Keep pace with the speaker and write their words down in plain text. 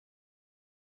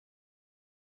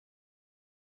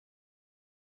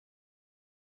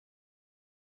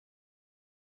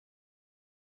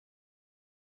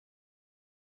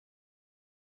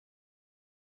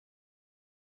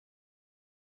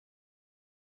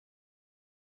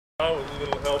With a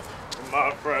little help from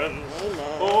my friend.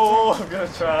 Oh, I'm gonna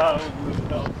try with a little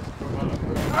help from my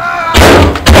friend.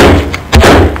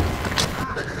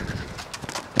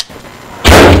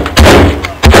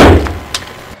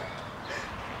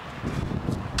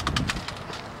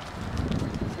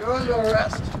 You're under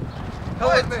arrest. Come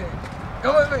with me.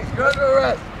 Come with me. You're under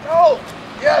arrest. No.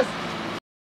 Yes.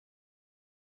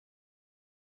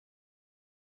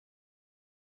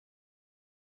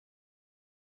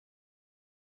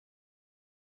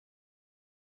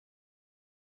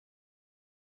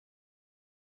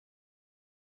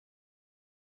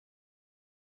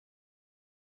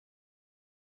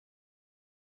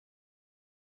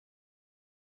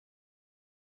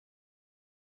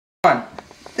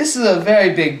 This is a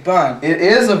very big bun. It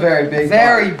is a very big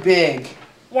Very bun. big.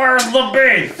 Where's the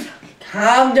beef?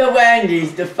 Come to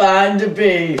Wendy's to find the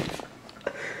beef.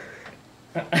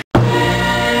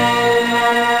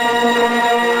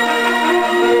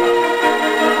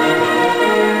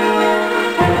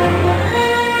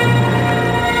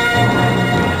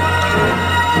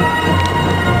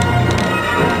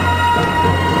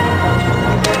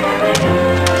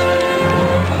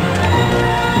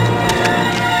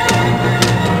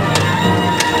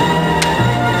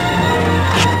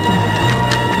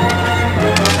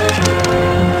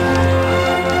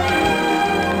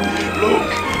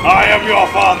 I am your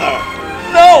father!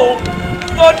 No!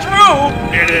 It's not true!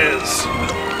 It is!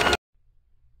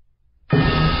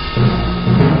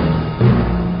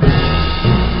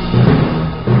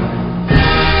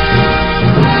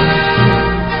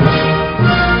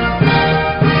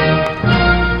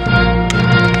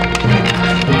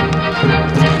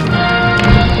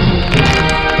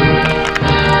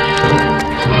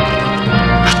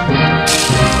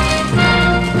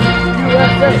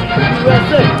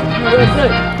 USA!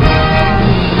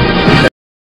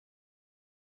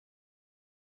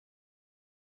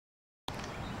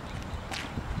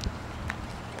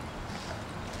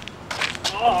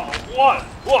 Oh, what?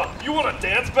 What? You want a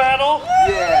dance battle?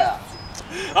 Yeah.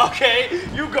 Okay,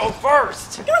 you go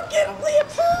first! Go get him,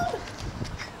 Leopold!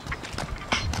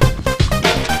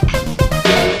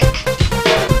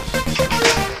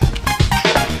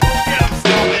 Get him,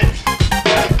 stop it!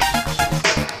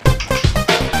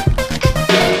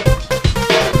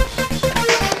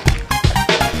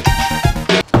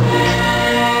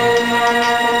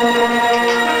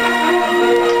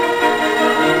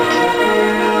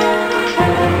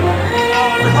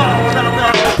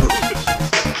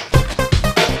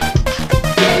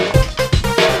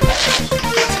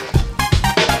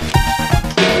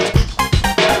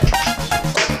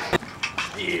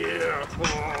 Yeah,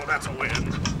 oh, that's a win.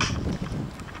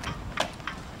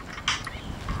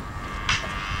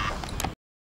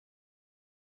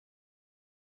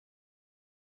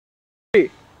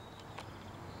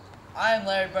 I am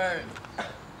Larry Bird.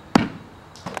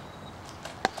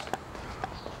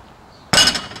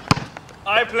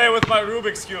 I play with my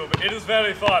Rubik's Cube. It is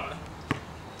very fun.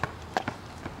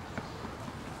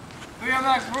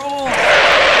 BMX rules!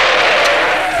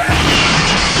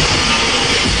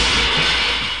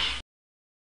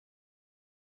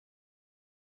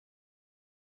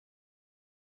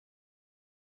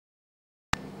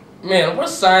 Man, we're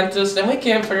scientists and we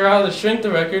can't figure out how to shrink the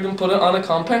record and put it on a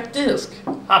compact disc.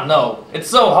 I know, it's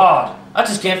so hard. I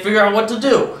just can't figure out what to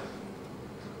do.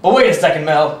 But wait a second,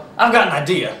 Mel. I've got an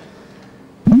idea.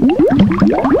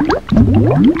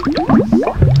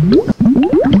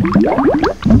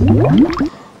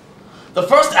 The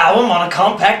first album on a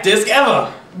compact disc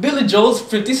ever. Billy Joel's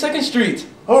 52nd Street.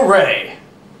 Hooray!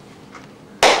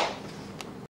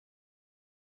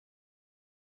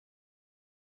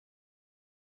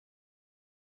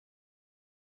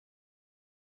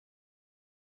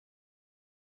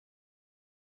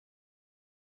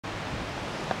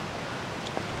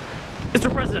 Mr.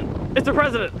 President! Mr.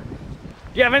 President! Do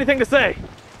you have anything to say?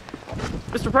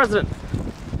 Mr. President!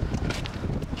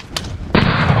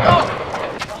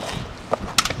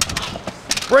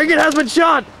 Reagan has been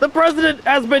shot! The president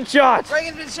has been shot!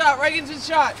 Reagan's been shot. Reagan's been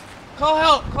shot. Call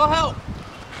help. Call help.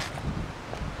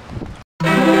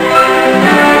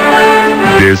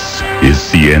 This is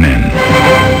CNN.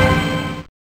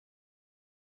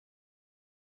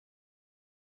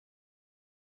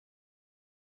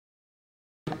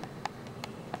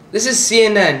 This is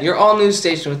CNN, your all-news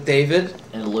station with David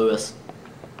And Lewis.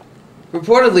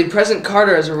 Reportedly, President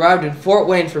Carter has arrived in Fort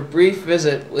Wayne for a brief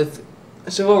visit with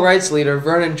civil rights leader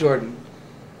Vernon Jordan.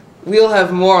 We'll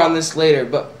have more on this later,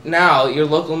 but now, your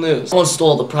local news. Someone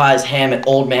stole the prize ham at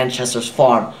Old Manchester's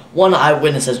farm. One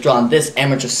eyewitness has drawn this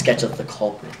amateur sketch of the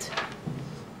culprit.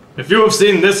 If you have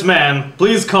seen this man,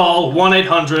 please call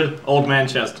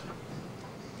 1-800-OLD-MANCHESTER.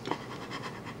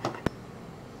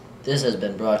 This has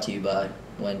been brought to you by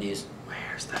Wendy's.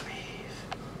 Where's the beef?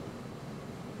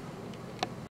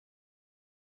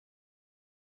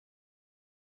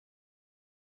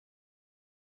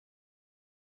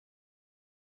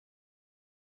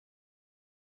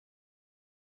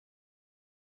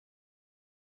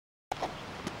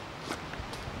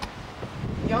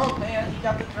 Yo, man, you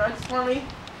got the drugs for me?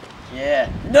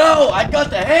 Yeah. No, I got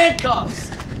the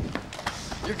handcuffs!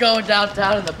 You're going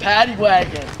downtown in the paddy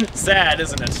wagon. Sad,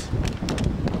 isn't it?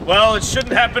 Well, it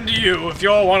shouldn't happen to you if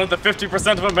you're one of the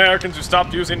 50% of Americans who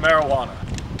stopped using marijuana.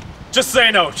 Just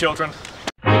say no, children.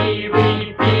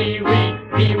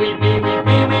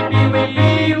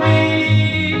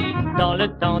 Dans le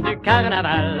temps du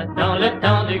carnaval, dans le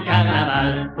temps du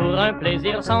carnaval, pour un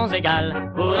plaisir sans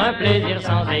égal, pour un plaisir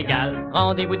sans égal.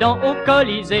 Rendez-vous donc au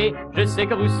Colisée, je sais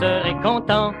que vous serez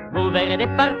contents. Vous verrez des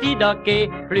parties d'hockey,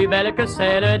 plus belles que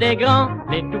celles des grands.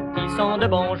 Les tout petits sont de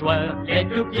bons joueurs, les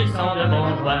tout petits sont de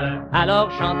bons joueurs.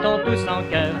 Alors chantons tous en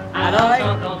chœur, alors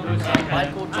chantons tous en chœur. 1,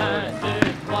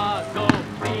 2, 3, go!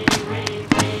 Oui, oui,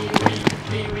 oui, oui,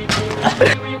 oui, oui,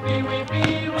 oui, oui, oui, oui,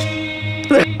 oui,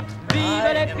 oui. Vive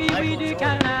les filles du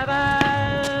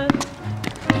carnaval!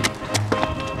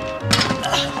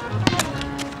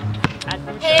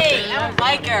 Hey, I don't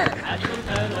like her.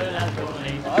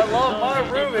 I love my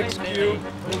Rubik's Cube.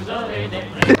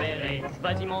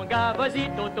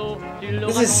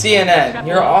 This is CNN.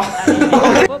 You're all.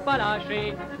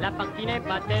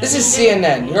 This is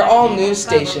CNN. Your all news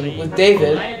station with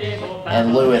David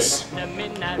And Lewis.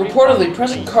 Reportedly,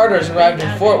 President Carter has arrived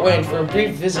in Fort Wayne for a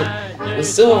brief visit with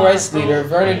civil rights leader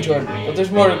Vernon Jordan, but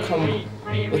there's more to come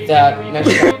with that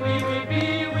next time.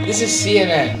 This is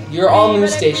CNN, your all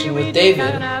news station with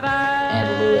David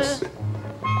And Lewis.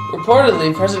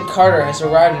 Reportedly, President Carter has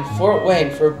arrived in Fort Wayne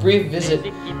for a brief visit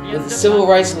with civil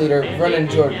rights leader Vernon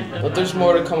Jordan, but there's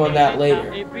more to come on that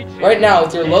later. Right now,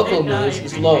 with your local news,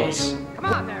 is Lois. Come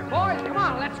on there, boys. Come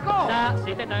on, let's go.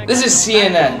 This is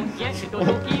CNN.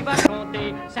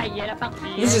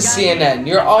 This is CNN,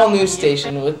 your all news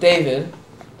station with David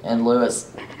And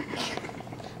Lewis.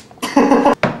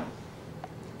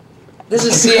 This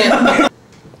is CNN.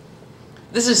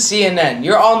 This is CNN,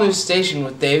 your all news station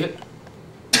with David.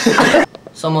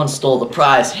 Someone stole the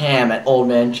prize ham at Old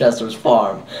Man Chester's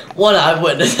farm. One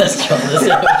eyewitness has shown this.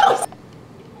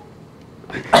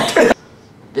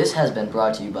 This has been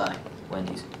brought to you by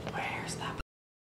Wendy's.